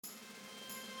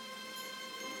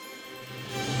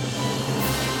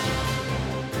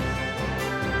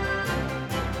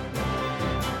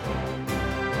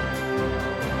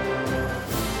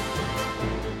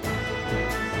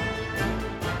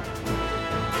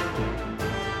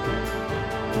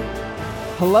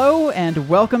Hello and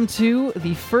welcome to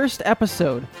the first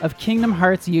episode of Kingdom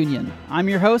Hearts Union. I'm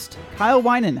your host, Kyle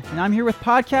Winan, and I'm here with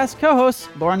podcast co-hosts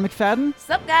Lauren McFadden.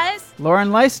 Sup, guys?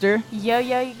 Lauren Leister. Yo,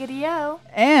 yo, yo.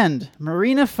 And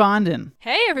Marina Fondon.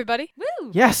 Hey, everybody. Woo!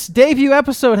 Yes, debut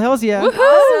episode, hells yeah.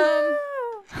 Woohoo!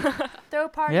 Throw a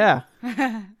party. Yeah.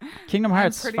 Kingdom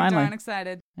Hearts, I'm pretty finally. darn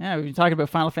excited. Yeah, we've been talking about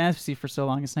Final Fantasy for so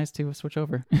long, it's nice to switch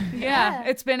over. Yeah,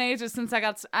 it's been ages since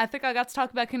I think I got to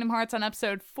talk about Kingdom Hearts on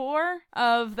episode 4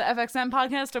 of the FXM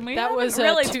podcast, and that was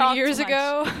really 2 years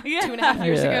ago. Yeah. 2.5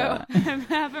 years ago. I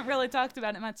haven't really talked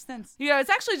about it much since. You know, it's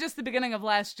actually just the beginning of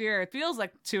last year. It feels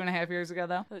like 2.5 years ago,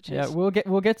 though. Yeah, we'll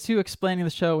get to explaining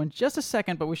the show in just a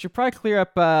second, but we should probably clear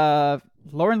up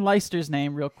Lauren Leister's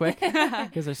name real quick,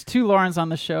 because there's 2 Laurens on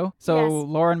the show. So Yes.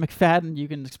 Lauren McFadden, you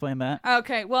can explain that.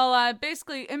 Okay, well,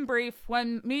 basically, in brief,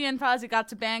 when me and Fozzie got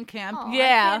to band camp, Aw, I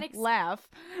yeah, can't laugh.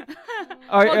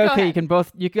 All right, Well, go okay, ahead.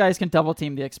 you guys can double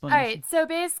team the All explanation. right, so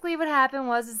basically what happened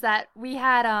was that we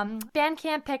had band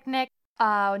camp picnic.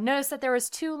 Noticed that there was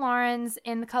 2 Laurens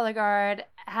in the color guard.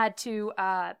 Had to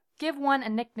give one a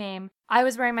nickname. I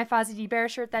was wearing my Fozzie D Bear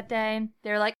shirt that day. They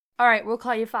were like, all right, we'll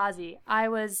call you Fozzie. I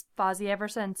was Fozzie ever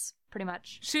since, pretty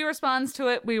much. She responds to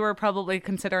it. We were probably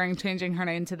considering changing her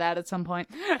name to that at some point.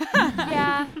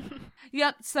 Yeah.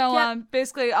 Yep. So Yep.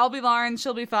 basically, I'll be Lauren,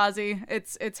 she'll be Fozzie.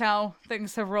 It's how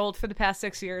things have rolled for the past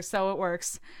 6 years, so it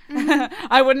works.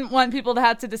 I wouldn't want people to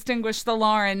have to distinguish the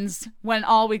Laurens when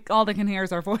all they can hear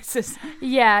is our voices.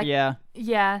 Yeah. Yeah.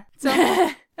 Yeah. So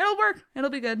it'll work. It'll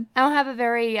be good. I don't have a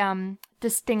very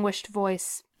distinguished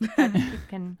voice. But you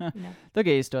can, They'll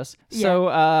get used to us. Yeah.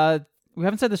 So we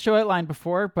haven't said the show outline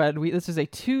before, but this is a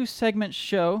 2-segment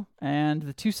show, and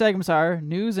the 2 segments are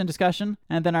news and discussion,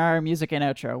 and then our music and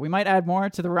outro. We might add more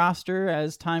to the roster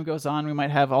as time goes on. We might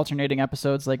have alternating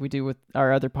episodes like we do with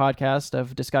our other podcast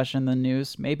of discussion and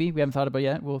news. Maybe. We haven't thought about it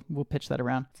yet. We'll pitch that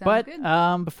around. Sounds But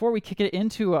good. before we kick it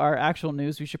into our actual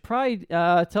news, we should probably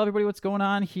tell everybody what's going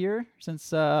on here,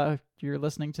 since you're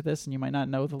listening to this and you might not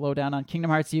know the lowdown on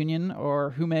Kingdom Hearts Union or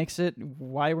who makes it,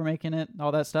 why we're making it,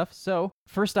 all that stuff. So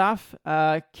first off,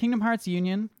 Kingdom Hearts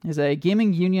Union is a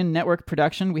Gaming Union network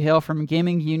production. We hail from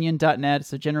gamingunion.net.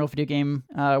 It's a general video game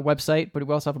website, but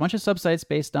we also have a bunch of subsites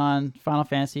based on Final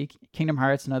Fantasy, Kingdom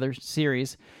Hearts, and other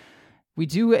series. We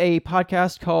do a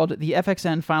podcast called the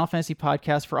FXN Final Fantasy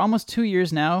Podcast for almost 2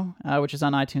 years now, which is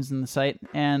on iTunes and the site.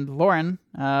 And Lauren,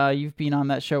 you've been on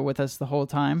that show with us the whole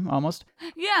time, almost.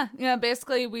 Yeah.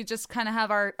 Basically, we just kind of have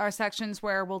our sections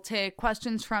where we'll take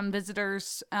questions from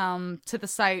visitors to the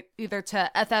site, either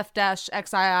to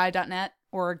ff-xii.net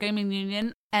or Gaming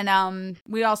Union. And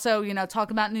we also,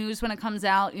 talk about news when it comes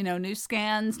out, new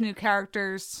scans, new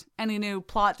characters, any new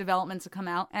plot developments that come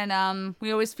out. And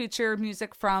we always feature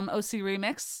music from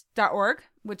ocremix.org,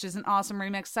 which is an awesome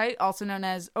remix site, also known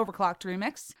as Overclocked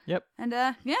Remix. Yep. And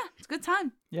it's a good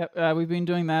time. Yep. We've been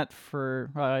doing that for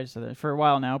a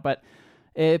while now, but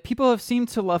people have seemed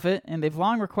to love it, and they've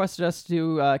long requested us to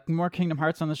do more Kingdom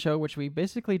Hearts on the show, which we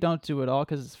basically don't do at all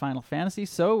because it's Final Fantasy.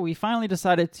 So we finally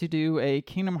decided to do a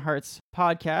Kingdom Hearts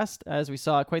podcast, as we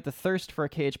saw quite the thirst for a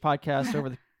KH podcast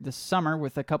over the summer,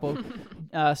 with a couple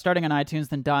starting on iTunes,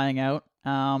 then dying out.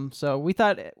 So we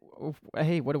thought,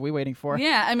 hey, what are we waiting for?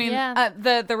 Yeah, I mean, Yeah.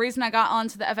 The reason I got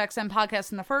onto the FXM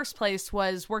podcast in the first place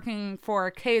was working for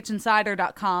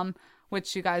KHinsider.com,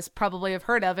 which you guys probably have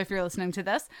heard of if you're listening to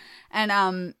this.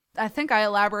 And I think I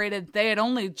elaborated, they had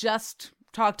only just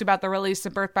talked about the release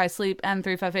of Birth by Sleep and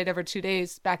 358 over 2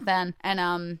 days back then.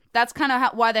 And that's kind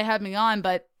of why they had me on,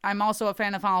 but I'm also a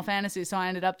fan of Final Fantasy, so I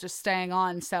ended up just staying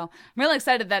on. So I'm really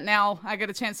excited that now I get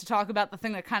a chance to talk about the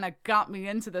thing that kind of got me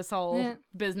into this whole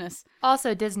business.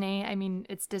 Also Disney. I mean,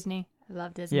 it's Disney. I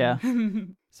love Disney. Yeah.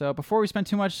 So before we spend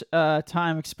too much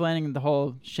time explaining the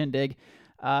whole shindig,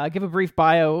 give a brief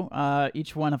bio,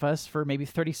 each one of us, for maybe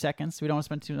 30 seconds. We don't want to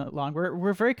spend too long.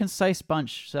 We're a very concise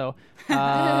bunch. So,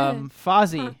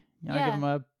 Fozzie, you want to give him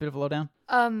a bit of a lowdown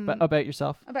about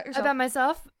yourself? About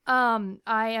myself, I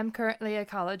am currently a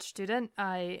college student.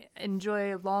 I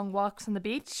enjoy long walks on the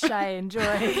beach. I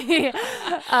enjoy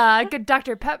a good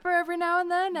Dr. Pepper every now and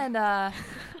then. And,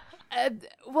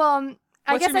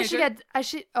 I What's guess your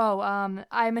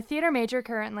I'm a theater major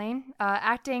currently,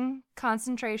 acting,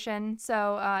 concentration.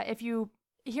 So if you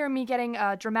hear me getting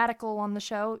dramatical on the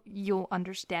show, you'll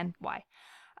understand why.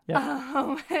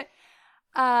 Yeah.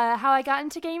 How I got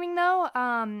into gaming, though,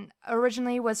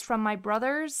 originally was from my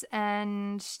brothers,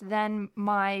 and then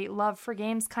my love for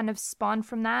games kind of spawned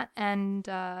from that, and,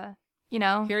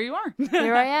 Here you are.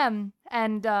 here I am.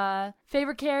 And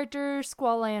favorite character,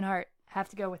 Squall Lionheart. Have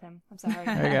to go with him. I'm sorry.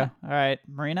 There you go. All right,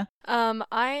 Marina.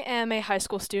 I am a high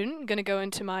school student, gonna go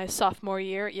into my sophomore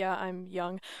year. Yeah, I'm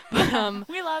young, but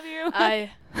We love you.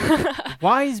 I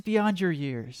Wise beyond your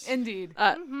years. Indeed.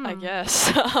 I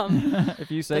guess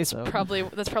If you say so.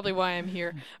 that's probably why I'm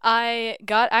here. I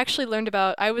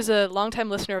was a longtime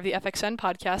listener of the FXN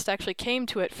podcast. I actually came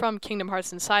to it from Kingdom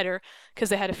Hearts Insider because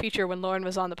they had a feature when Lauren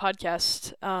was on the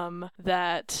podcast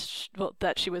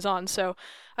that she was on. So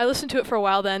I listened to it for a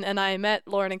while then, and I met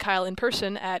Lauren and Kyle in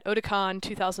person at Otakon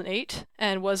 2008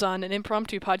 and was on an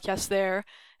impromptu podcast there.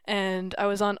 And I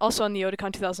was also on the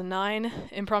Otakon 2009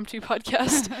 impromptu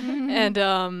podcast, and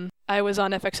I was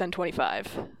on FXN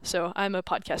 25. So I'm a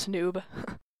podcast noob.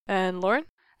 And Lauren?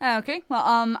 Okay, well,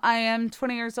 I am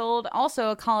 20 years old,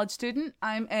 also a college student.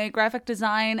 I'm a graphic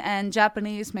design and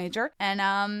Japanese major,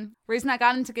 and reason I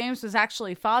got into games was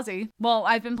actually Fozzie. Well,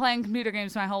 I've been playing computer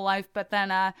games my whole life, but then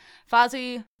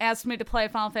Fozzie asked me to play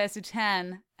Final Fantasy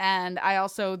X, and I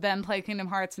also then play Kingdom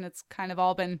Hearts, and it's kind of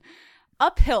all been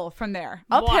uphill from there.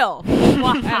 Uphill.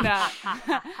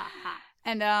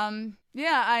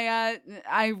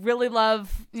 I really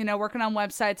love, working on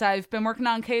websites. I've been working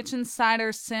on KH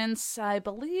Insider since I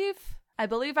believe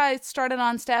I started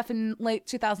on staff in late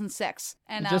 2006.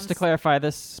 And just to clarify,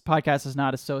 this podcast is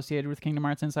not associated with Kingdom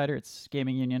Hearts Insider. It's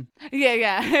Gaming Union.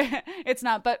 Yeah. It's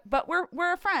not, but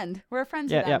we're a friend. We're a friend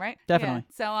to them, right? Definitely.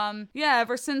 Yeah. So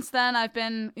ever since then I've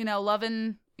been,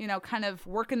 loving kind of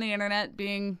working the internet,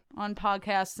 being on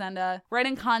podcasts and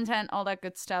writing content, all that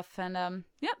good stuff. And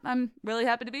I'm really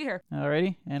happy to be here.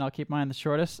 Alrighty, and I'll keep mine the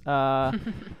shortest. That's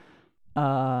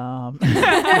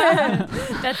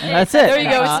it. There you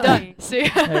go. It's done. See?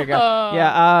 There you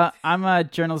go. I'm a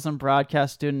journalism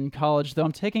broadcast student in college, though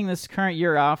I'm taking this current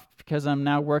year off because I'm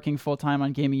now working full-time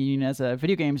on Gaming Union as a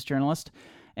video games journalist.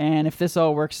 And if this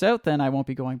all works out, then I won't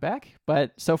be going back.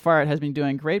 But so far, it has been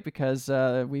doing great because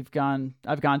I've gone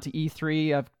to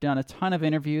E3. I've done a ton of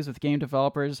interviews with game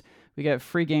developers. We get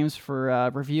free games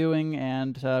for reviewing,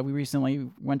 and we recently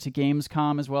went to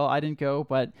Gamescom as well. I didn't go,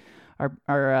 but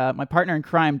our my partner in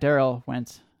crime, Daryl,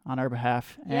 went on our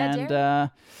behalf. Yeah,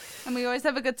 And we always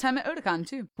have a good time at Otakon,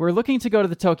 too. We're looking to go to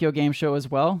the Tokyo Game Show as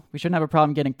well. We shouldn't have a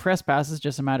problem getting press passes,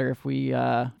 just a matter if we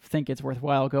think it's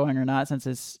worthwhile going or not, since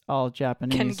it's all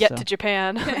Japanese. Can get to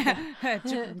Japan.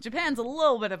 Japan's a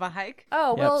little bit of a hike.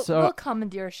 Oh, Yep, we'll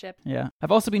commandeer a ship. Yeah.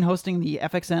 I've also been hosting the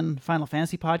FXN Final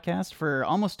Fantasy podcast for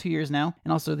almost 2 years now,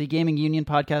 and also the Gaming Union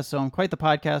podcast, so I'm quite the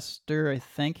podcaster, I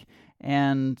think.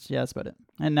 And yeah, that's about it.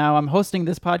 And now I'm hosting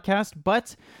this podcast,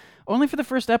 but only for the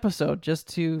first episode, just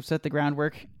to set the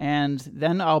groundwork. And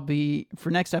then for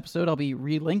next episode, I'll be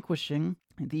relinquishing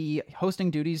the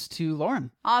hosting duties to Lauren.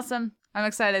 Awesome. I'm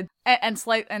excited and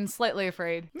slightly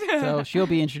afraid. So she'll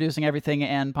be introducing everything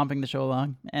and pumping the show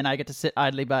along, and I get to sit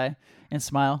idly by and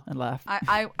smile and laugh.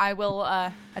 I will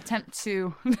attempt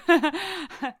to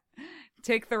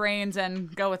take the reins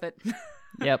and go with it.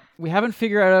 Yep. We haven't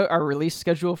figured out our release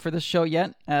schedule for this show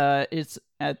yet. It's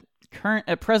at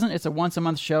present, it's a once a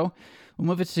month show. We'll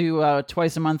move it to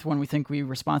twice a month when we think we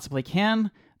responsibly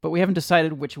can, but we haven't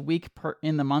decided which week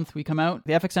in the month we come out.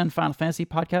 The FXN Final Fantasy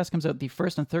podcast comes out the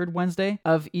first and third Wednesday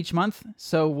of each month,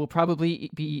 so we'll probably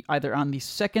be either on the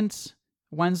second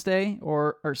Wednesday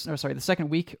or the second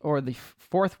week or the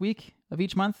fourth week of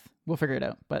each month. We'll figure it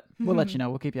out, but we'll let you know.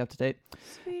 We'll keep you up to date.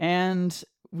 Sweet. And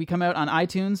we come out on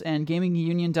iTunes and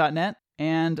gamingunion.net.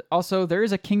 And also, there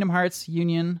is a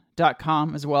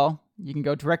KingdomHeartsUnion.com as well. You can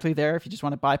go directly there if you just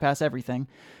want to bypass everything.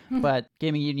 But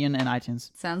Gaming Union and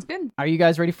iTunes. Sounds good. Are you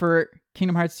guys ready for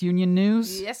Kingdom Hearts Union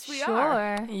news? Yes, we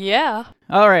are. Yeah.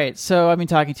 All right, so I've been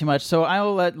talking too much, so I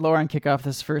will let Lauren kick off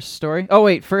this first story. Oh,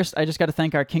 wait, first, I just got to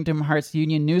thank our Kingdom Hearts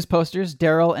Union news posters,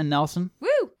 Daryl and Nelson. Woo!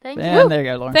 Thank you. And there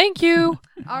you go, Lauren. Thank you.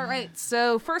 All right,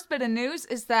 so first bit of news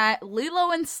is that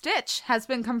Lilo and Stitch has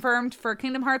been confirmed for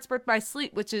Kingdom Hearts Birth by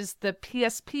Sleep, which is the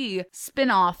PSP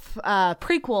spin-off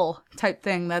prequel type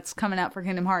thing that's coming out for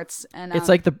Kingdom Hearts. And it's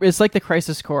like the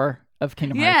Crisis Core of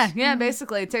Kingdom Hearts. Yeah,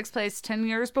 basically. It takes place 10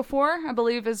 years before, I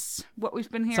believe, is what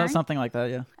we've been hearing. So something like that,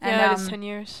 yeah. And, yeah, it is 10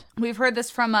 years. We've heard this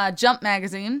from Jump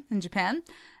Magazine in Japan.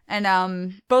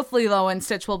 And both Lilo and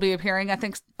Stitch will be appearing. I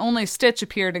think only Stitch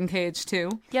appeared in Cage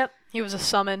 2. Yep. He was a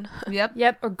summon.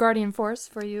 Yep. Or Guardian Force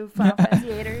for you Final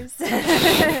Fantasy-ators.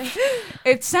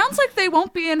 It sounds like they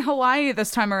won't be in Hawaii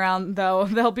this time around, though.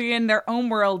 They'll be in their own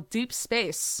world, deep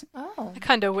space. Oh. I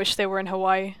kind of wish they were in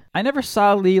Hawaii. I never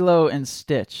saw Lilo and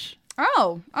Stitch.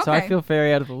 Oh, okay. So I feel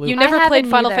very out of the loop. You never I played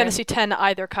haven't Final either. Fantasy X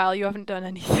either, Kyle. You haven't done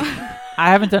anything. I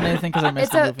haven't done anything because I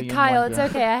missed the movie. in Kyle, one it's go.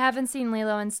 okay. I haven't seen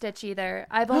Lilo and Stitch either.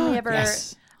 I've only ever...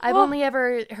 Yes. I've only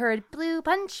ever heard Blue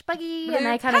Punch Buggy, and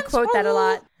I kind of Punch quote that a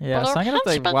lot. Yeah, so I'm gonna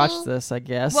have to watch this, I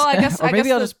guess. Well, I guess or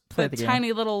maybe I'll the, just play the the game.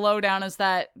 tiny little lowdown is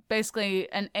that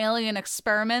basically an alien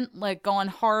experiment, like gone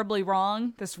horribly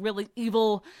wrong. This really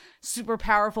evil, super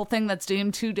powerful thing that's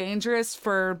deemed too dangerous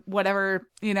for whatever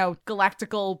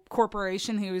galactical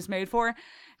corporation he was made for.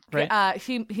 Right.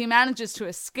 He manages to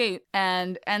escape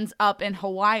and ends up in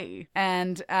Hawaii,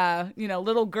 and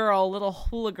little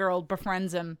hula girl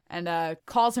befriends him and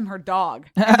calls him her dog.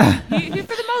 And he for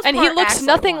the most And part he looks acts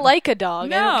nothing one. like a dog.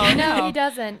 No, he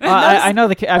doesn't. I know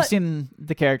I've seen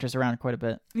the characters around quite a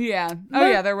bit. Yeah. Oh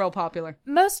yeah, they're real popular.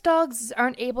 Most dogs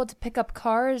aren't able to pick up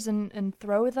cars and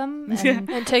throw them. And,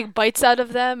 And take bites out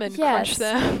of them and crunch Yes.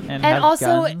 them. And, and have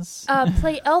also guns.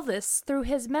 play Elvis through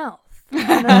his mouth. On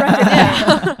a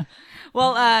record.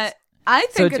 Well, I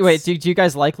So think wait, do you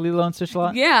guys like Lilo and Stitch a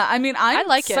lot? Yeah, I mean, I'm I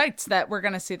like it. psyched that we're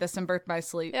gonna see this in Birth by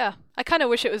Sleep. Yeah. I kind of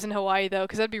wish it was in Hawaii, though,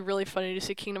 because that'd be really funny to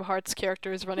see Kingdom Hearts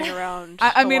characters running around.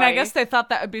 I mean, I Hawaii. guess they thought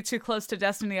that would be too close to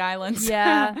Destiny Islands.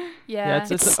 Yeah.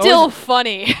 it's It's always- still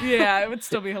funny. Yeah, it would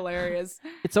still be hilarious.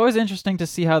 It's always interesting to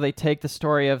see how they take the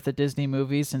story of the Disney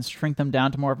movies and shrink them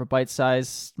down to more of a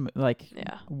bite-sized, like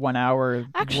Yeah. 1 hour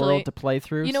Actually, world to play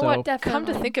through. You know so what? Come to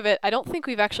Definitely. think of it, I don't think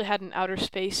we've actually had an outer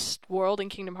space world in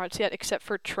Kingdom Hearts yet, except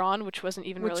for Tron, which wasn't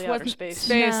even Which really wasn't outer space.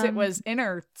 Yeah. It was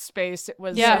inner space. It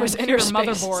was Yeah, it was computer inner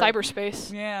space, motherboard. cyberspace.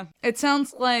 Yeah. It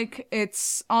sounds like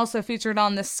it's also featured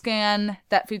on the scan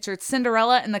that featured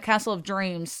Cinderella and the Castle of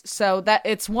Dreams. So that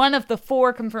it's one of the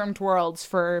 4 confirmed worlds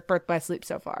for Birth by Sleep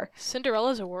so far.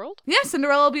 Cinderella's a world? Yeah,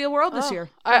 Cinderella will be a world this Oh. year.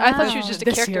 I thought she was Wow. just a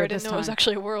This character. year, I didn't this know it was time.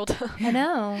 actually a world. I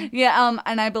know. Yeah,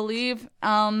 and I believe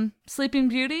Sleeping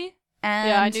Beauty and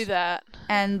Yeah, I knew that.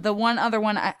 And the one other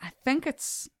one, I think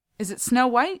is it Snow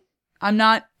White? I'm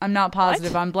not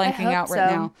positive. I'm blanking hope out right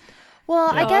so. now.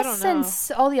 Well, No, I I guess don't know.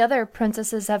 since all the other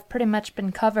princesses have pretty much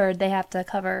been covered, they have to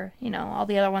cover, all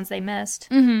the other ones they missed,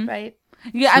 right?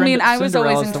 Yeah, I mean, I was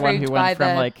always Cinderella's the one who intrigued went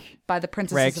from by the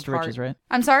princesses rags of to Heart. riches, right?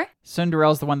 I'm sorry?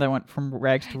 Cinderella's the one that went from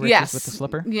rags to riches Yes. with the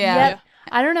slipper. Yeah. Yep.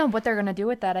 I don't know what they're gonna do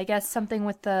with that. I guess something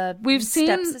with the We've seen-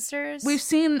 stepsisters. We've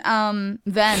seen Ven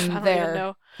I don't there. even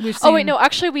know. We've seen, Oh wait, no,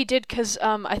 actually we did because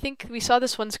I think we saw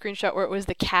this one screenshot where it was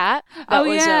the cat that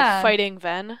was yeah. fighting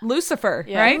Ven. Lucifer,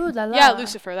 Yeah. right? Ooh la la. Yeah,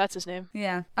 Lucifer, that's his name.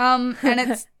 Yeah. And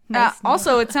it's Nice.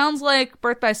 also it sounds like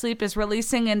Birth by Sleep is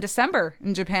releasing in December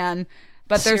in Japan,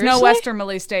 but there's no Seriously? Western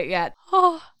release date yet.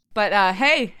 Oh, But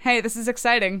hey, this is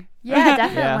exciting. Yeah,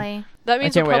 definitely. that I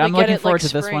means can't we'll wait. probably I'm get looking it forward like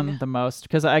to this spring. one the most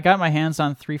because I got my hands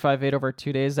on 358 over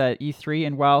 2 days at E3,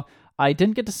 and while I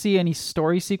didn't get to see any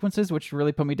story sequences, which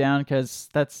really put me down because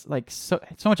that's like so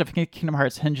much of Kingdom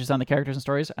Hearts hinges on the characters and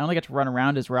stories. I only got to run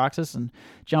around as Roxas and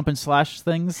jump and slash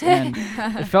things, and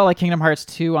it felt like Kingdom Hearts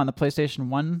 2 on the PlayStation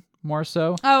 1 more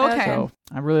so. Oh, okay. So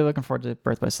I'm really looking forward to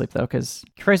Birth by Sleep though, because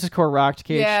Crisis Core rocked,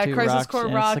 KH2 Yeah, Crisis rocked, Core and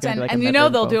it's rocked, gonna be like a and medley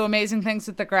of they'll both. do amazing things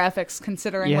with the graphics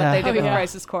considering what Yeah. they did Oh, with yeah.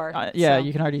 Crisis Core. Yeah, So.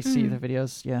 you can already see the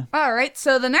videos. Yeah. All right,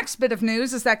 so the next bit of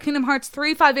news is that Kingdom Hearts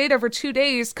 358 over 2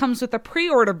 days comes with a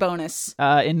pre-order bonus.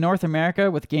 In North America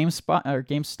with GameSpot or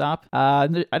GameStop. I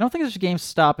don't think there's a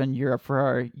GameStop in Europe for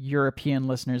our European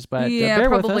listeners, but Yeah, bear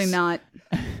probably with us. not.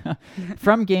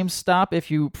 From GameStop,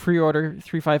 if you pre-order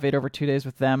 358 over 2 days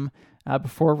with them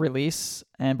before release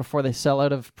and before they sell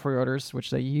out of pre-orders, which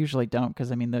they usually don't,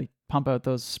 because I mean they pump out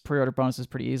those pre-order bonuses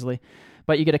pretty easily.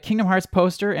 But you get a Kingdom Hearts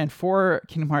poster and 4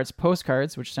 Kingdom Hearts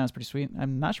postcards, which sounds pretty sweet.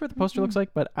 I'm not sure what the poster looks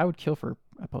like, but I would kill for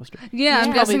a poster. Yeah, I'm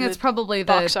Yeah. guessing Probably it's probably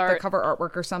box the art. cover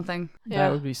artwork or something. That Yeah.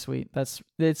 would be sweet.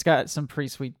 It's got some pretty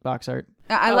sweet box art.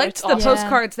 I Oh, liked it's the awesome.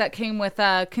 postcards that came with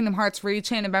Kingdom Hearts Re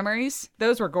Chain of Memories.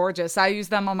 Those were gorgeous. I used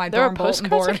them on my There are dorm bulletin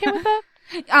postcards board. that came with that?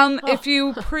 If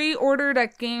you pre-ordered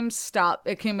at GameStop,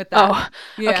 it came with that. Oh,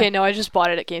 Yeah. okay, no, I just bought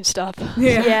it at GameStop.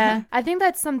 Yeah, I think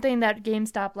that's something that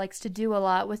GameStop likes to do a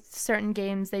lot with certain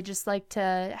games. They just like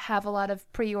to have a lot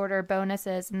of pre-order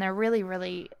bonuses, and they're really,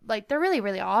 really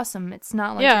awesome. It's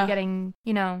not like Yeah. you're getting,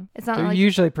 it's not They're like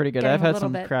usually pretty good. getting I've a had little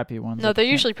some bit. crappy ones. No, they're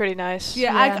usually pretty nice.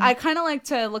 Yeah, Yeah. I kind of like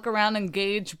to look around and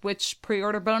gauge which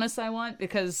pre-order bonus I want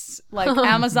because, like,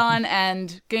 Amazon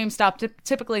and GameStop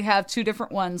typically have 2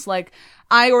 different ones. Like,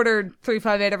 I ordered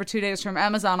 358 over 2 days from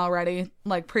Amazon already,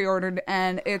 like pre-ordered,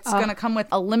 and it's gonna come with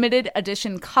a limited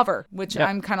edition cover, which Yep.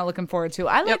 I'm kind of looking forward to.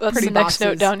 I like Yep, that's pretty the next boxes.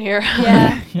 note down here.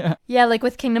 yeah, Yeah. yeah, like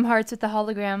with Kingdom Hearts with the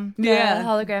hologram, the Yeah.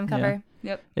 hologram cover.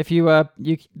 Yep. If you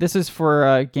this is for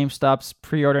GameStop's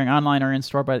pre-ordering online or in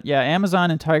store, but yeah,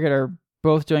 Amazon and Target are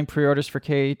both doing pre-orders for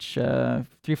KH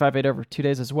 358 over 2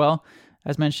 days as well.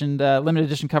 as mentioned, limited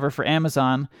edition cover for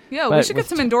Amazon. Yeah, we but should with get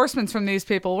some endorsements from these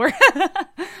people. We're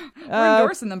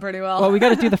endorsing them pretty well. Well, we got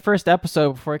to do the first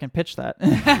episode before I can pitch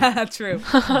that. True.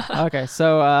 Okay,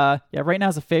 so right now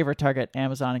is a favorite target,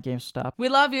 Amazon and GameStop. We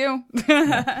love you.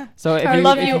 So if I you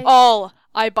love Target. you all.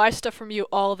 I buy stuff from you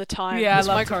all the time. Yeah, I this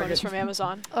love microphone Target. is from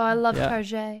Amazon. Oh, I love Yeah.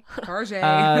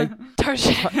 Target.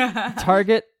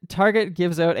 Target. Target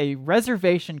gives out a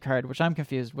reservation card, which I'm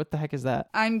confused. What the heck is that?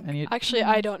 And you, Actually,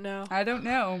 I don't know. I don't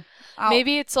know.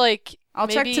 Maybe it's like I'll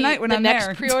check maybe tonight when the I'm next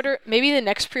there. pre-order. Maybe the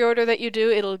next pre-order that you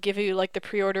do, it'll give you like the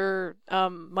pre-order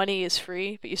money is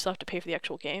free, but you still have to pay for the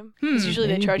actual game. Because usually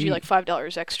they charge you maybe. like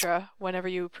 $5 extra whenever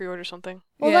you pre-order something.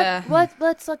 Well, Yeah.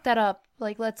 let's look that up.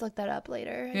 Like, let's look that up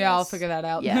later. I Yeah, I'll guess. figure that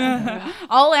out. Yeah.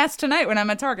 I'll ask tonight when I'm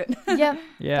at Target. Yep.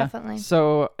 yeah, Definitely.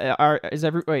 So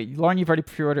wait, Lauren, you've already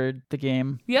pre-ordered the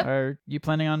game. Yep. Are you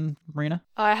planning on Marina?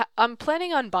 I'm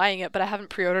planning on buying it, but I haven't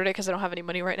pre-ordered it because I don't have any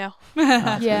money right now.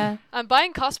 Yeah. I'm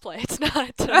buying cosplay. It's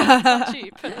not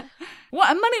cheap.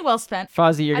 Well, money well spent.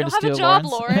 Fozzie, you're I going don't to have a steal job,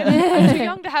 Lauren's. Lauren. I'm too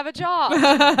young to have a job.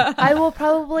 I will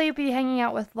probably be hanging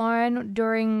out with Lauren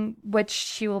during which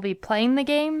she will be playing the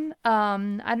game.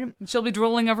 I don't. She'll be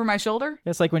drooling over my shoulder.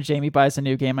 It's like when Jamie buys a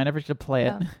new game, I never get to play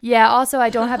it. Yeah. Also, I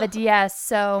don't have a DS,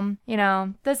 so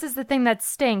this is the thing that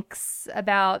stinks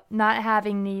about not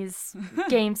having these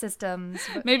game systems.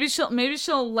 But Maybe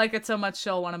she'll like it so much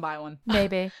she'll want to buy one.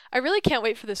 maybe. I really can't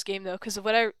wait for this game though, because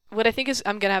what I think is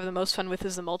I'm gonna have the most fun with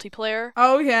is the multiplayer.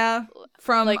 Oh yeah,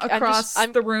 from Like, across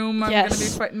I'm the room. I'm yes. gonna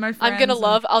be fighting my friends. I'm gonna and-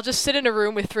 love. I'll just sit in a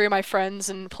room with 3 of my friends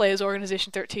and play as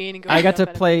Organization 13 and go. I got to shoot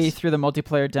up play enemies. through the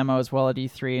multiplayer demo as well at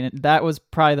E3, and that was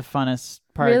probably the funnest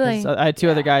part. 'cause Really? I had two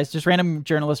other guys, just random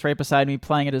journalists right beside me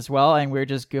playing it as well, and we were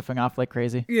just goofing off like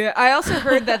crazy. Yeah, I also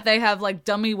heard that they have like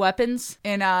dummy weapons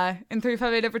in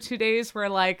 358 over 2 days. Where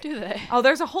like, Do they? oh,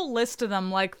 there's a whole list of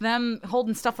them, like them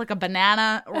holding stuff like a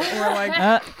banana or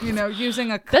like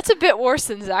using a. That's a bit worse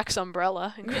than Zach's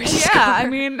umbrella. In Grace's Yeah, cover. I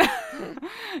mean,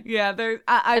 yeah, there.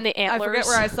 I And the I forget antlers.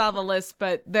 where I saw the list,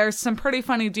 but there's some pretty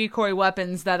funny decoy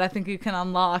weapons that I think you can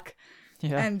unlock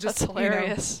Yeah. and just That's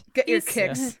hilarious. get your Yes.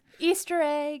 kicks. Easter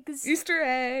eggs. Easter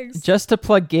eggs. Just to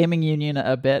plug Gaming Union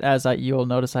a bit, as you'll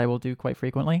notice I will do quite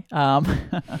frequently.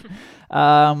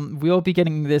 We'll be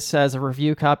getting this as a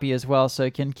review copy as well, so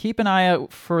you can keep an eye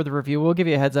out for the review. We'll give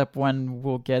you a heads up when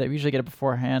we'll get it. We usually get it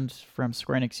beforehand from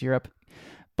Square Enix Europe.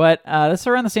 But that's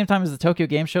around the same time as the Tokyo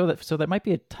Game Show, so that might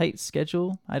be a tight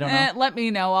schedule. I don't know. Let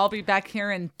me know. I'll be back here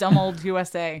in dumb old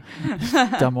USA.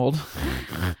 Dumb old.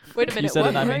 Wait a minute. said it,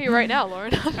 Where not are me. you right now,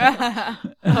 Lauren?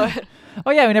 Oh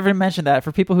yeah, we never mentioned that.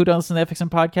 For people who don't listen to the FXM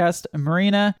podcast,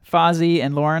 Marina, Fozzie,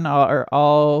 and Lauren are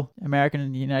all American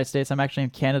in the United States. I'm actually in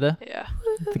Canada, Yeah.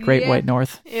 the Great Yeah. White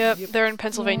North. Yep. They're in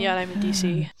Pennsylvania and I'm in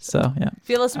DC. So yeah, If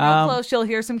you listen real Um, close, you'll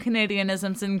hear some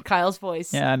Canadianisms in Kyle's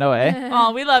voice. yeah, no way.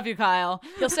 Oh, we love you, Kyle.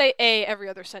 He'll say A every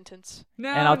other sentence. No,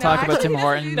 And I'll talk about actually, Tim he doesn't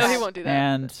Hortons. do No, he that. won't do that.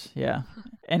 And yeah,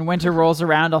 and winter rolls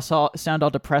around, I'll sound all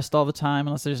depressed all the time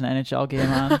unless there's an NHL game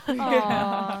on.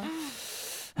 Aw.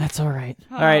 That's all right.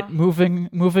 All right, moving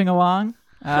along.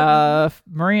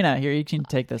 Marina, here you can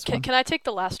take this one. Can I take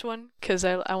the last one? Because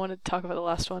I want to talk about the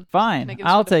last one. Can I Fine, give this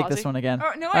I'll one to take Fozzie? this one again.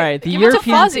 Oh, no, All wait. right, the Give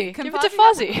European. it to Fozzie. Can Give it to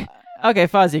Fozzie Fozzie. Okay,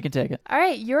 Fozzie, you can take it. All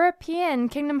right, European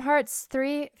Kingdom Hearts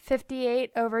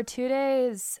 358 over 2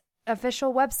 days.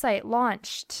 Official website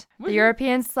launched. The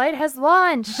European site has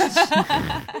launched.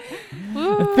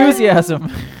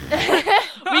 Enthusiasm.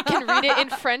 We can read it in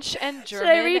French and German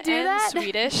I redo and that?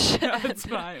 Swedish. No, it's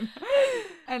fine.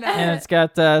 And, And it's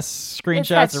got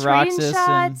screenshots of Roxas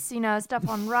and screenshots, stuff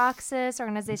on Roxas,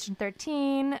 Organization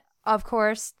 13. Of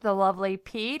course, the lovely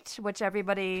Pete, which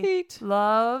everybody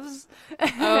loves.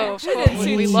 Oh, of course.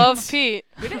 We love Pete.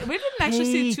 we didn't actually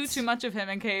see Pete. too much of him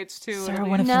in KH2. Sarah It'll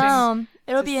be Winifred. interesting. No,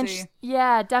 it'll to be see. interesting.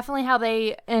 Yeah, definitely how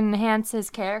they enhance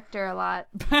his character a lot.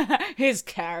 His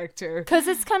character. Because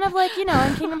it's kind of like, in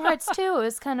Kingdom Hearts 2, it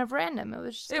was kind of random. It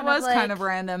was just It was kind of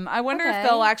random. I wonder if okay.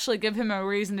 they'll actually give him a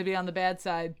reason to be on the bad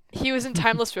side. He was in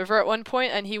Timeless River at one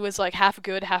point, and he was like half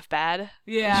good, half bad.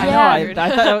 Yeah. I Yeah. know. I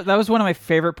thought that was one of my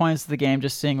favorite points of the game,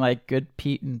 just seeing like good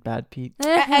Pete and bad Pete.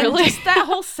 And Really? just that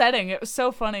whole setting, it was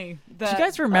so funny. Do you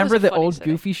guys remember a the funny old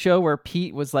setting. Goofy show where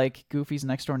Pete was like Goofy's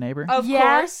next door neighbor? Of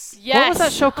Yes. course. Yes. What was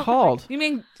that show called? You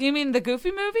mean the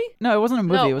Goofy movie? No, it wasn't a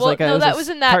movie. No, it was well, like a, no, it was that a was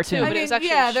in that cartoon. too, but it was actually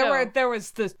yeah, a there show.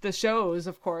 was the shows,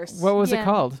 of course. What was it Yeah.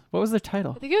 called? What was the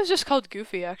title? I think it was just called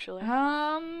Goofy, actually.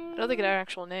 I I don't think it had an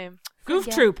actual name.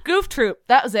 Goof Troop.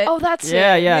 That was it. Oh, that's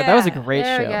Yeah, it. that was a great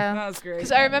There we show. go. That was great.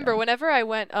 Because I remember whenever I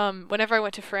went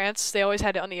to France, they always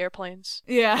had it on the airplanes.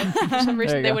 Yeah. For some There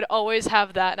reason, you they go. would always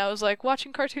have that, and I was like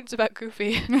watching cartoons about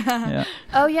Goofy. Yeah.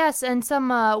 Oh, yes, and some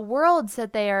worlds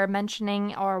that they are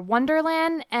mentioning are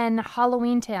Wonderland and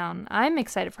Halloween Town. I'm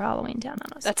excited for Halloween Town,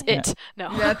 honestly. That's it.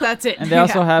 No. Yeah, that's it. And they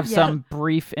also have Yeah. some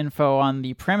brief info on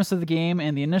the premise of the game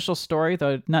and the initial story,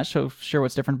 though I'm not so sure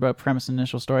what's different about premise and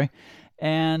initial story,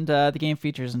 and the game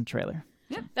features and trailer.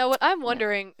 Now, what I'm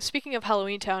wondering, speaking of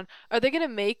Halloween Town, are they going to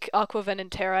make Aquaven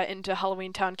and Terra into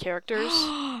Halloween Town characters?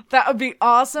 That would be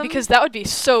awesome. Because that would be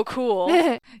so cool.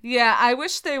 Yeah, I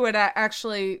wish they would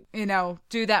actually,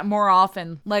 do that more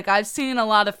often. Like, I've seen a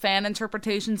lot of fan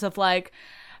interpretations of, like,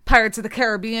 Pirates of the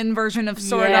Caribbean version of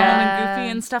Sordom and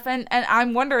Goofy and stuff, and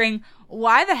I'm wondering,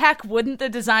 why the heck wouldn't the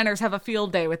designers have a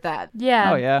field day with that?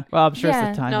 Yeah. Oh yeah. Well, I'm sure Yeah.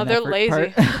 it's the time. No, and they're effort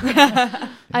lazy. part.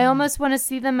 I almost want to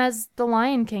see them as the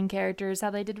Lion King characters, how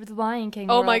they did with the Lion King.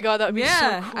 Oh my world. god, that would be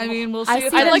Yeah, so cool. I mean, we'll see I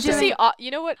if see I'd them like to doing- see,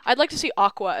 you know what? I'd like to see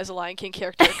Aqua as a Lion King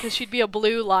character, because she'd be a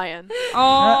blue lion.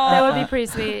 Oh, That would be pretty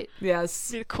sweet. yes.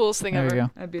 It'd be the coolest thing There ever. you go.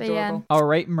 That'd be But yeah. adorable. All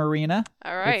right, Marina.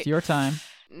 All right. It's your time.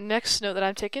 Next note that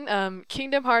I'm taking,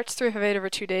 Kingdom Hearts 358 over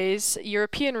 2 days,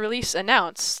 European release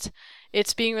announced.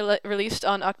 It's being released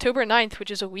on October 9th, which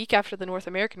is a week after the North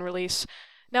American release.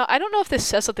 Now, I don't know if this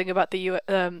says something about the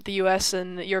US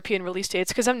and the European release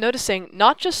dates, because I'm noticing,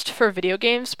 not just for video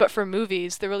games, but for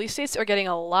movies, the release dates are getting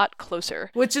a lot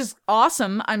closer. Which is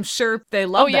awesome. I'm sure they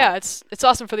love that. Yeah, it's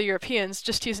awesome for the Europeans.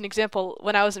 Just to use an example,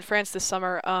 when I was in France this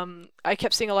summer, I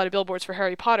kept seeing a lot of billboards for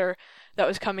Harry Potter that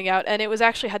was coming out, and it was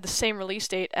actually had the same release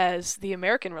date as the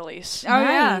American release. Oh,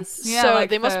 yeah. Nice. Yeah, So like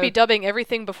they must the- be dubbing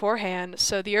everything beforehand.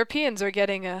 So the Europeans are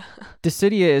getting a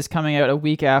Dissidia is coming out a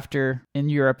week after in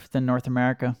Europe than North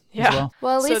America Yeah. as well.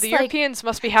 Well, at so least the like Europeans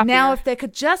must be happy. Now, if they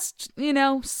could just, make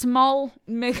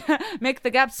the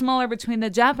gap smaller between the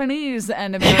Japanese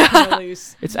and American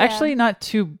release. It's Yeah. actually not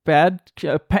too bad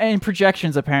in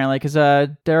projections, apparently, because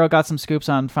Daryl got some scoops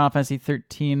on Final Fantasy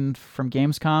 13 from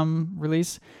Gamescom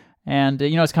release. And,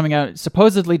 it's coming out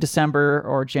supposedly December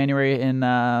or January in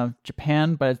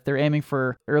Japan, but they're aiming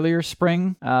for earlier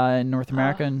spring in North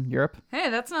America and Europe. Hey,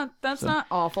 that's not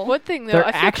awful. one thing though, They're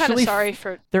I feel kind of actually sorry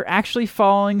for. They're actually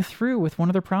following through with one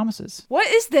of their promises. What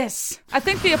is this? I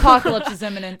think the apocalypse is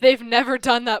imminent. They've never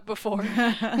done that before.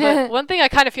 But one thing I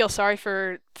kind of feel sorry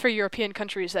for European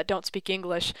countries that don't speak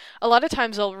English. A lot of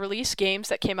times they'll release games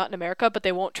that came out in America, but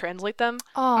they won't translate them.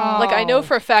 oh, Like I know Oh.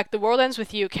 for a fact, The World Ends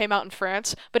With You came out in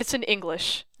France, but it's in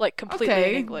English, like completely in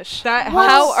Okay. English. That How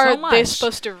helps are so they much.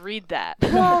 supposed to read that?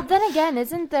 well, then again,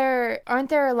 aren't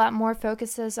there a lot more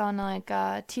focuses on like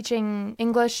teaching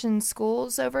English in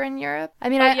schools over in Europe? I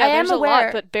mean, Oh, I yeah, am there's a aware.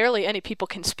 lot, but barely any people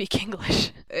can speak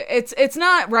English. It's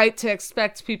not right to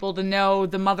expect people to know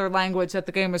the mother language that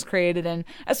the game was created in,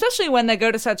 especially when they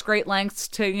go to such great lengths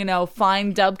to,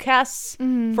 find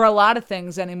dubcasts for a lot of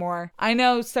things anymore. I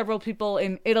know several people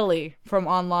in Italy from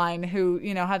online who,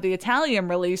 had the Italian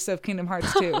release of Kingdom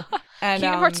Hearts 2. And,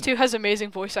 Kingdom Hearts 2 has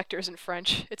amazing voice actors in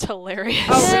French. It's hilarious.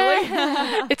 Oh,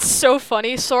 really? It's so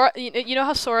funny. Sora, you know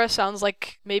how Sora sounds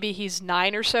like maybe he's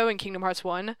 9 or so in Kingdom Hearts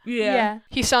 1? yeah.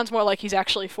 He sounds more like he's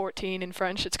actually 14 in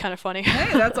French. It's kind of funny.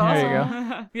 Hey, that's There awesome. you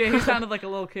go. Yeah, he sounded like a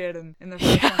little kid in the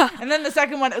first one. And then the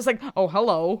second one, it was like, oh,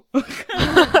 hello.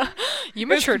 You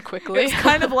matured quickly. It's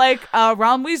kind of like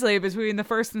Ron Weasley between the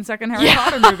first and second Harry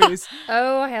Potter movies.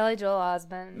 Oh, Haley Joel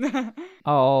Osment.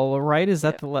 All right, is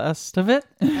that the last of it?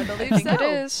 I believe I think so. it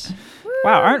is.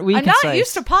 Wow, aren't we I'm concise? not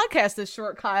used to podcasts this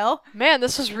short, Kyle. Man,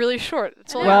 this was really short.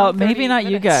 It's only Well, around 30 maybe not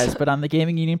you minutes. guys, but on the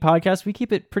Gaming Union podcast, we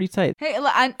keep it pretty tight. Hey,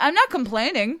 I'm not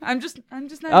complaining. I'm just not Oh.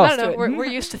 I used don't know. to it. We're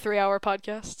used to 3-hour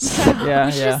podcasts. Yeah,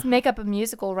 We should yeah. just make up a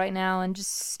musical right now and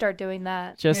just start doing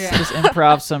that. Just Yeah. just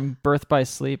improv some Birth by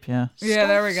Sleep. Yeah. Yeah,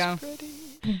 there we go.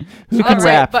 Who All can right,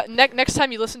 rap? but next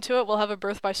time you listen to it, we'll have a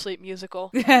Birth by Sleep musical.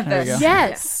 Yeah, There you go.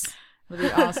 Yes. That'd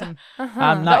be awesome. Uh-huh.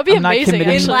 I'm not. That would be I'm not amazing,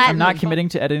 committing. actually. I'm not Latin. committing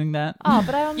to editing that. Oh,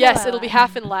 but I don't know. Yes, that. it'll be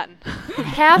half in Latin.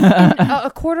 half in,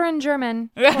 a quarter in German.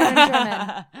 Quarter in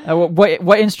German.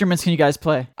 What instruments can you guys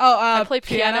play? Oh, I play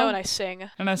piano and I sing.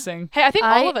 and I sing. Hey, I think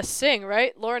all I- of us sing,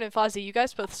 right? Lauren and Fozzie, you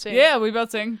guys both sing. Yeah, we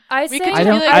both sing. I We sing. could I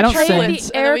don't- do like I don't play sing. triplets,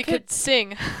 the and then air we could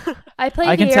sing. I play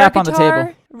I can the tap air on the guitar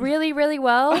table. really, really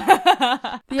well.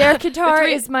 The air guitar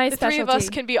is my the specialty. three of us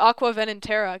can be Aqua, Ven, and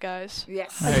Terra, guys.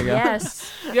 Yes. There you go.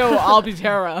 Yes. Yo, I'll be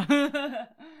Tara.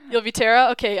 You'll be Terra?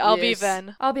 Okay, I'll be Yes.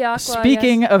 Ven. I'll be Aqua.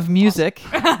 Speaking of music,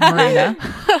 Marina,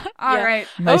 All Yeah. right.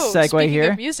 nice Oh, segue speaking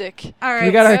here. of music. All right.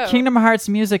 We got our so- Kingdom Hearts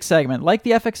music segment. Like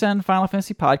the FXN Final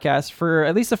Fantasy podcast, for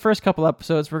at least the first couple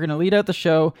episodes, we're going to lead out the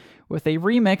show with a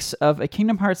remix of a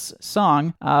Kingdom Hearts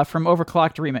song from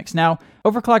Overclocked Remix. Now,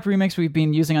 Overclocked Remix we've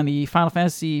been using on the Final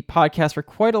Fantasy podcast for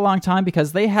quite a long time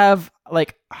because they have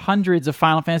like hundreds of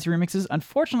Final Fantasy remixes.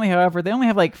 Unfortunately, however, they only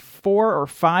have like 4 or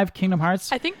 5 Kingdom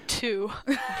Hearts I think 2.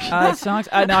 songs.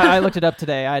 No, I looked it up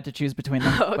today. I had to choose between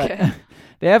them. Oh, okay. But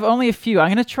they have only a few. I'm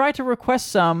going to try to request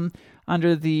some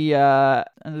under the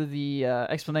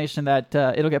explanation that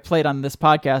it'll get played on this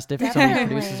podcast if somebody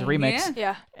produces a remix.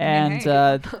 Yeah. Yeah.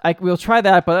 And we'll try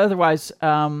that, but otherwise,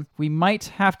 we might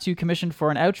have to commission for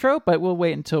an outro, but we'll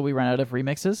wait until we run out of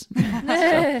remixes.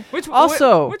 Which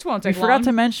Also, won't we take forgot long.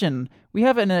 to mention, we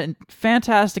have a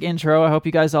fantastic intro. I hope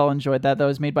you guys all enjoyed that. That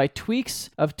was made by Tweaks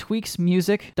of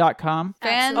tweaksmusic.com.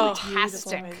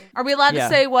 Fantastic. Beautiful. Are we allowed Yeah.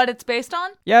 to say what it's based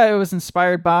on? Yeah, it was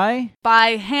inspired by...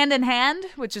 By Hand in Hand,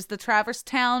 which is the Traverse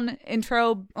Town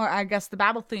intro, or I guess the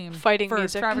battle theme Fighting for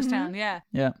music. Traverse Town. Yeah,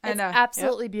 Yeah. I It's know.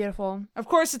 absolutely beautiful. Of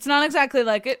course, it's not exactly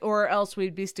like it, or else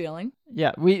we'd be stealing.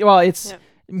 Yeah, it's Yeah.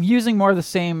 using more of the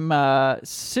same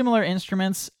similar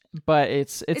instruments, but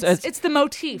it's It's the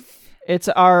motif. it's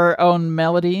our own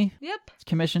melody. Yep, It's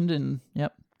commissioned and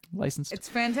licensed. it's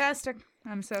fantastic.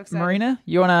 I'm so excited. Marina,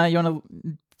 you wanna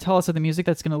tell us of the music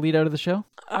that's gonna lead out of the show?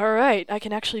 All right, I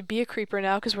can actually be a creeper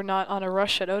now because we're not on a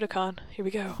rush at Otakon. Here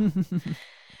we go.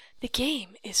 The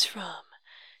game is from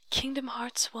Kingdom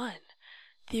Hearts 1.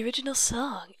 The original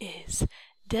song is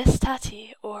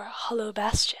Destati or Hollow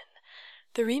Bastion.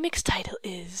 The remix title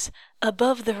is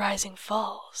Above the Rising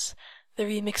Falls. The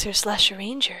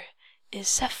remixer/arranger is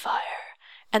Sapphire.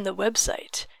 And the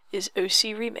website is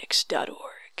ocremix.org.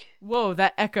 Whoa,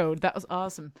 that echoed. That was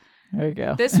awesome. There you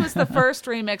go. This was the first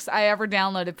remix I ever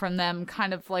downloaded from them,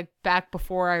 kind of like back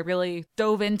before I really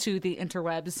dove into the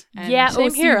interwebs. And Yeah, Same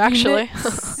OC here, actually.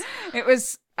 remix. It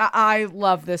was. I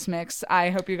love this mix. I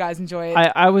hope you guys enjoy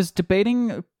it. I was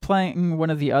debating playing one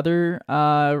of the other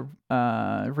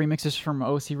remixes from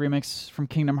OC Remix from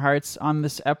Kingdom Hearts on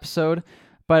this episode,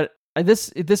 but this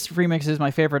remix is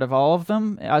my favorite of all of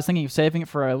them. I was thinking of saving it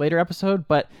for a later episode,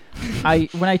 but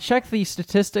when I checked the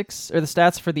statistics or the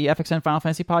stats for the FXN Final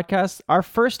Fantasy podcast, our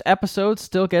first episode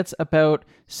still gets about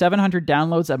 700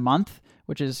 downloads a month,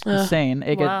 which is insane.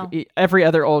 Wow. Every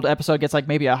other old episode gets like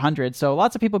maybe 100, so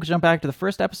lots of people could jump back to the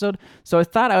first episode. So I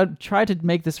thought I would try to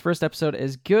make this first episode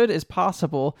as good as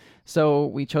possible, so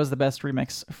we chose the best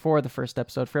remix for the first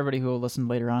episode for everybody who will listen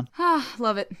later on.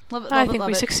 Love it. Love it. Love I it. think love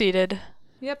we it. succeeded.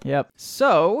 Yep.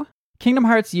 So, Kingdom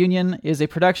Hearts Union is a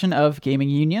production of Gaming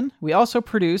Union. We also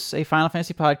produce a Final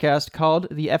Fantasy podcast called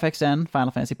the FXN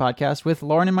Final Fantasy Podcast with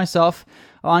Lauren and myself,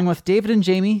 along with David and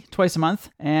Jamie twice a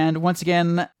month. And once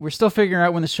again, we're still figuring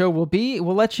out when the show will be.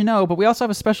 We'll let you know, but we also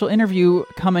have a special interview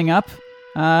coming up.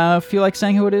 Feel like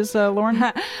saying who it is, Lauren?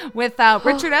 With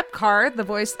Richard Epcar, the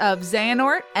voice of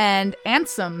Xehanort and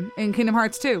Ansem in Kingdom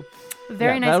Hearts 2.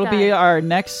 Very nice That'll guy. be our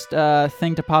next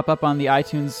thing to pop up on the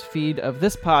iTunes feed of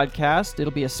this podcast.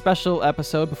 It'll be a special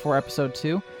episode before episode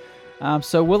 2.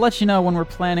 So we'll let you know when we're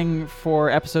planning for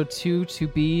episode 2 to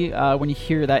be when you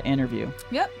hear that interview.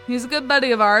 Yep, he's a good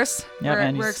buddy of ours. Yep,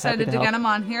 and We're he's excited happy to to get help. him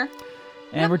on here.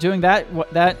 And we're doing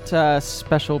that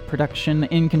special production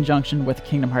in conjunction with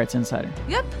Kingdom Hearts Insider.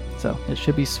 Yep. So it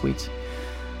should be sweet.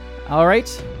 All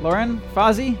right, Lauren,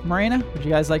 Fozzie, Marina, would you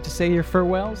guys like to say your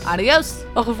farewells? Adios.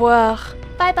 Au revoir.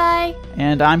 Bye bye.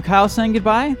 And I'm Kyle saying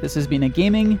goodbye. This has been a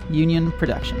Gaming Union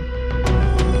production.